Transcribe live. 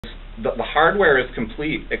the hardware is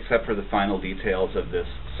complete except for the final details of this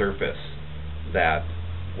surface that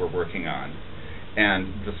we're working on.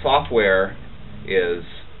 And the software is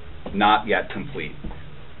not yet complete.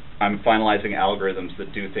 I'm finalizing algorithms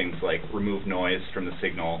that do things like remove noise from the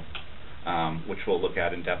signal, which we'll look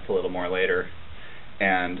at in depth a little more later.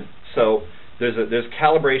 And so there's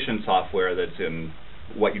calibration software that's in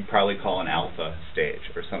what you'd probably call an alpha stage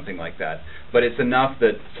or something like that. But it's enough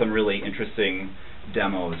that some really interesting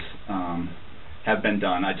demos have been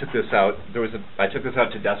done. I took this out. I took this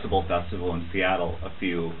out to Decibel Festival in Seattle a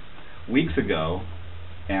few weeks ago,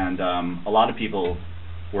 and a lot of people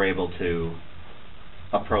were able to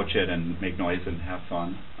approach it and make noise and have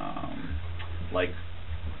fun, like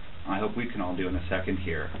I hope we can all do in a second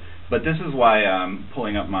here. But this is why I'm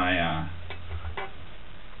pulling up my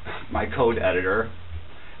my code editor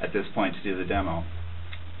at this point to do the demo.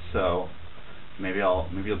 So maybe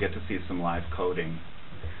you'll get to see some live coding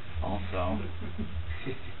also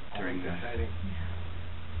during this.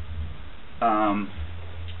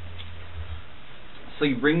 So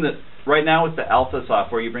you bring right now with the alpha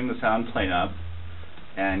software, you bring the Soundplane up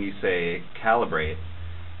and you say calibrate,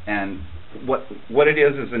 and what it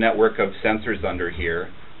is a network of sensors under here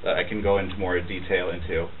that I can go into more detail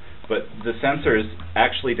into. But the sensors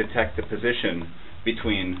actually detect the position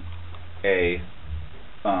between a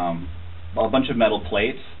bunch of metal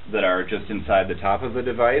plates that are just inside the top of the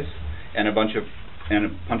device, and a bunch of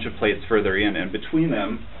plates further in, and between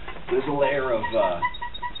them there's a layer of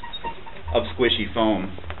squishy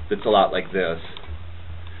foam that's a lot like this.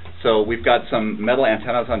 So we've got some metal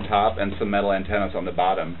antennas on top and some metal antennas on the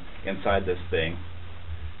bottom inside this thing,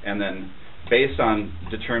 and then based on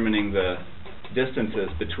determining the distances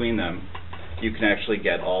between them, you can actually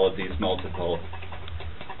get all of these multiple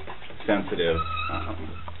sensitive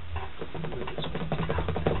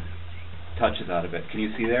touches out of it. Can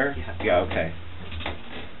you see there? Yeah, okay.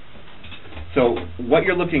 So what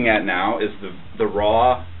you're looking at now is the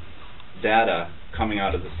raw data coming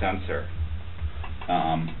out of the sensor.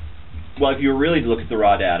 Well, if you were really to look at the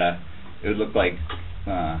raw data, it would look like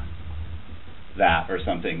that or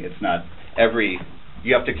something. It's not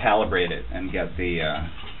you have to calibrate it and get the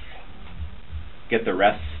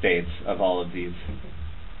rest states of all of these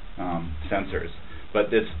sensors.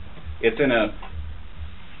 But it's in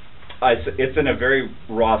a very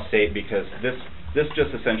raw state because this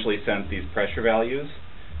just essentially sends these pressure values.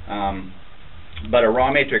 But a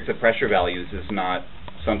raw matrix of pressure values is not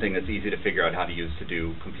something that's easy to figure out how to use to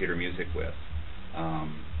do computer music with.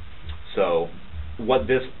 So what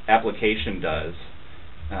this application does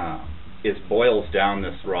is boils down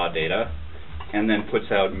this raw data and then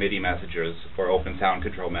puts out MIDI messages or open sound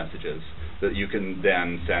control messages that you can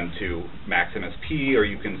then send to Maximus P, or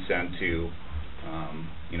you can send to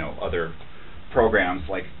other programs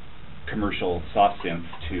like commercial soft synths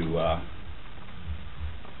to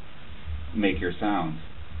make your sounds.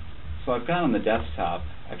 So I've got on the desktop,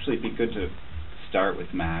 actually it'd be good to start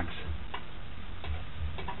with Max,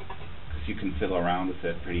 because you can fiddle around with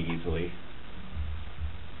it pretty easily.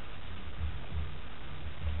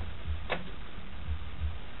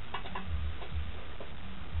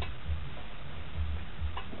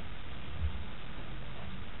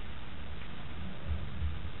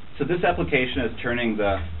 So this application is turning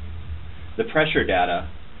the pressure data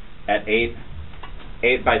at 8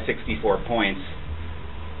 by 64 points.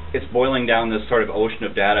 It's boiling down this sort of ocean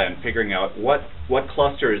of data and figuring out what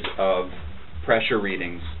clusters of pressure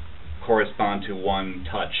readings correspond to one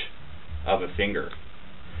touch of a finger,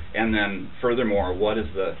 and then furthermore, what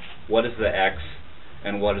is the X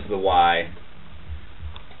and what is the Y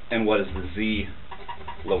and what is the Z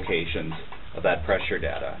locations of that pressure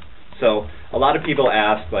data. So a lot of people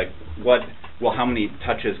ask, like, how many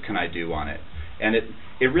touches can I do on it? And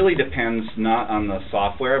it really depends not on the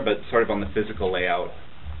software, but sort of on the physical layout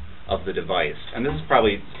of the device. And this is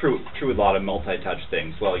probably true with a lot of multi-touch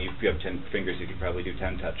things. Well, if you have 10 fingers, you could probably do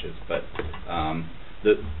 10 touches. But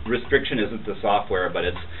the restriction isn't the software, but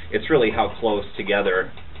it's really how close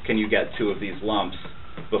together can you get two of these lumps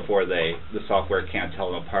before the software can't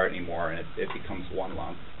tell them apart anymore, and it becomes one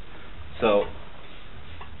lump. So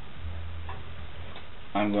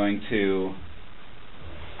I'm going to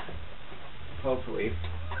hopefully.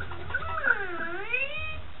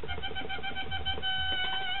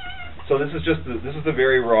 So this is the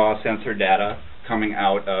very raw sensor data coming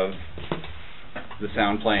out of the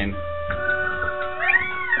Soundplane,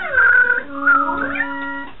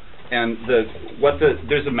 and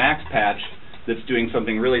there's a max patch that's doing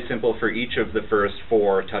something really simple for each of the first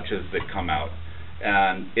 4 touches that come out,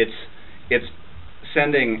 and it's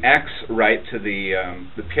sending X right to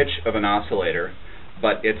the pitch of an oscillator,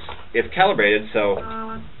 but it's calibrated, so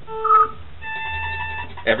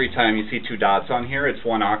every time you see 2 dots on here, it's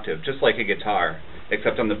 1 octave, just like a guitar,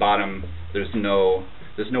 except on the bottom there's no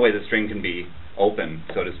way the string can be open,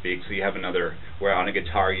 so to speak, so you have another, where on a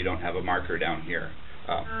guitar you don't have a marker down here.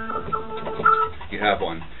 You have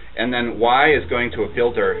one. And then Y is going to a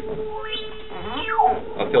filter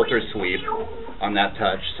sweep on that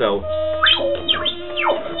touch, so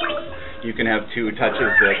you can have 2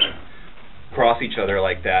 touches that cross each other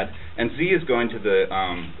like that. And Z is going to the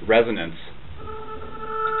resonance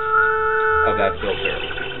of that filter.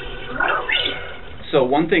 So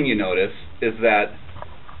one thing you notice is that,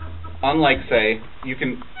 unlike, say, you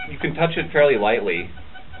can touch it fairly lightly,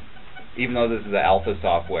 even though this is the alpha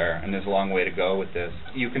software and there's a long way to go with this.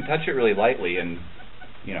 You can touch it really lightly and,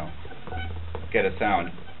 you know, get a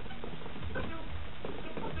sound.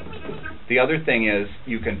 The other thing is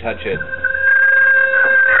you can touch it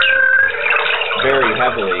very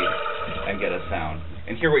heavily and get a sound.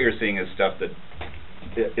 And here what you're seeing is stuff that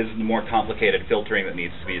is the more complicated filtering that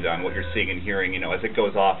needs to be done. What you're seeing and hearing, you know, as it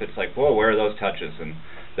goes off, it's like, whoa, where are those touches? And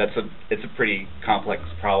it's a pretty complex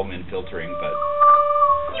problem in filtering, but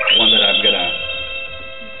one that I'm going to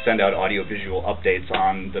send out audio-visual updates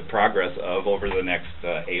on the progress of over the next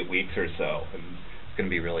 8 weeks or so. And it's going to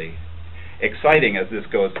be really exciting as this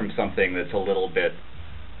goes from something that's a little bit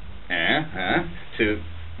to,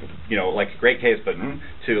 you know, like a great case, but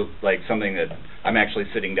to like something that I'm actually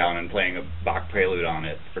sitting down and playing a Bach prelude on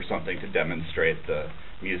it or something to demonstrate the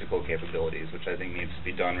musical capabilities, which I think needs to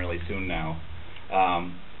be done really soon now.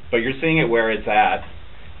 But you're seeing it where it's at,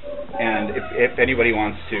 and if anybody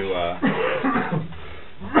wants to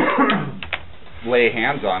lay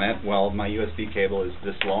hands on it, well, my USB cable is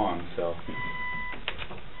this long, so.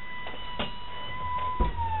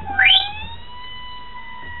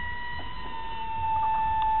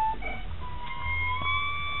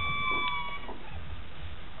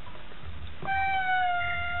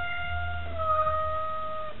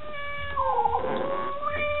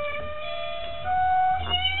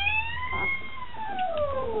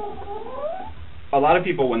 A lot of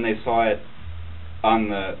people, when they saw it on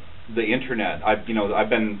the internet, I've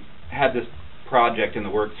had this project in the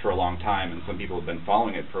works for a long time, and some people have been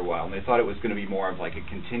following it for a while, and they thought it was going to be more of like a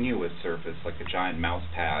continuous surface, like a giant mouse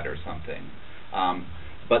pad or something.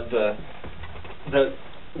 But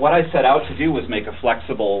what I set out to do was make a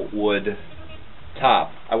flexible wood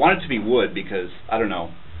top. I want it to be wood because, I don't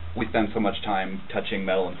know, we spend so much time touching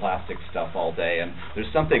metal and plastic stuff all day, and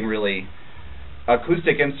there's something really.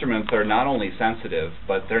 Acoustic instruments are not only sensitive,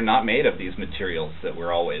 but they're not made of these materials that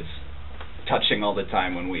we're always touching all the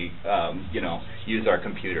time when we, use our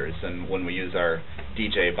computers and when we use our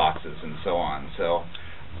DJ boxes and so on. So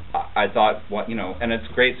I thought, and it's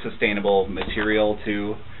great sustainable material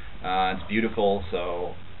too. It's beautiful,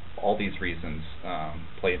 so all these reasons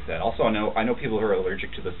play into that. Also, I know people who are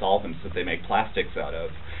allergic to the solvents that they make plastics out of,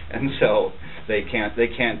 and so they have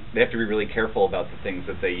to be really careful about the things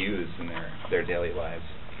that they use in their daily lives.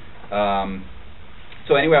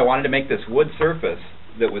 So anyway, I wanted to make this wood surface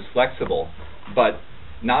that was flexible, but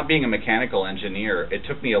not being a mechanical engineer, it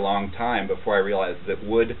took me a long time before I realized that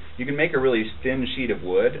wood, you can make a really thin sheet of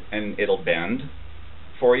wood and it'll bend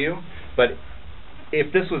for you, but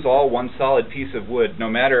if this was all one solid piece of wood, no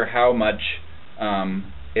matter how much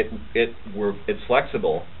it's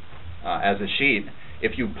flexible as a sheet,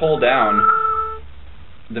 if you pull down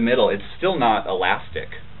the middle, it's still not elastic.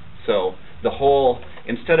 So the whole,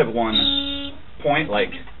 instead of one point like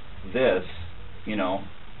this,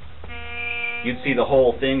 you'd see the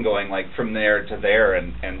whole thing going like from there to there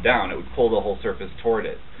and down. It would pull the whole surface toward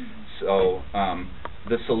it. So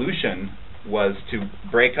the solution was to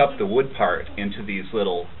break up the wood part into these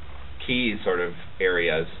little key sort of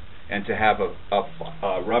areas and to have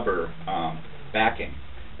a rubber backing.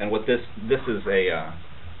 And what this is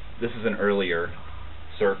an earlier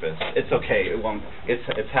surface. It's okay. It won't.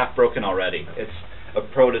 It's half broken already. It's a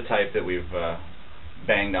prototype that we've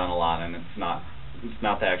banged on a lot, and it's not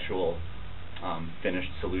the actual finished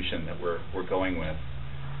solution that we're going with.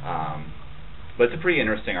 But it's a pretty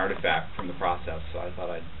interesting artifact from the process. So I thought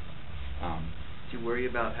I'd do you worry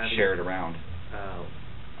about having share it around.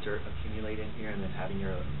 Dirt accumulate in here and then having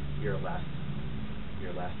your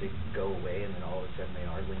elastic go away and then all of a sudden they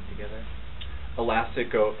are linked together?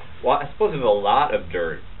 Elastic go. Well, I suppose there's a lot of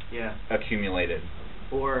dirt accumulated.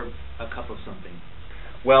 Or a cup of something.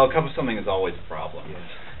 Well, a cup of something is always a problem.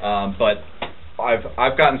 Yeah. But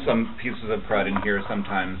I've gotten some pieces of crud in here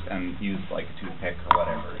sometimes and used like a toothpick or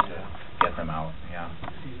whatever to get them out. Yeah.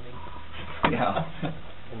 Seasoning. Yeah.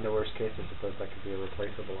 In the worst case, I suppose that could be a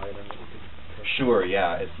replaceable item that you could. Sure.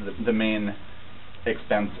 Yeah. It's the main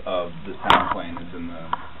expense of the Soundplane is in the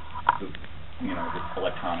the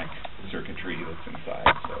electronic circuitry that's inside.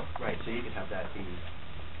 So. Right, so you could have that be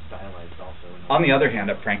stylized also. On the other hand,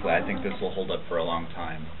 frankly, I think this will hold up for a long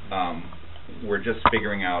time. We're just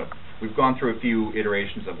figuring out, we've gone through a few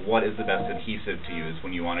iterations of what is the best adhesive to use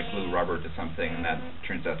when you want to glue rubber to something, and that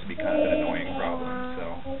turns out to be kind of an annoying problem. So.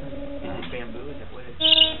 Is it bamboo? Is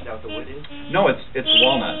that what the wood is? No, it's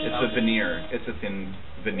walnut. It's a veneer. It's a thin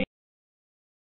veneer.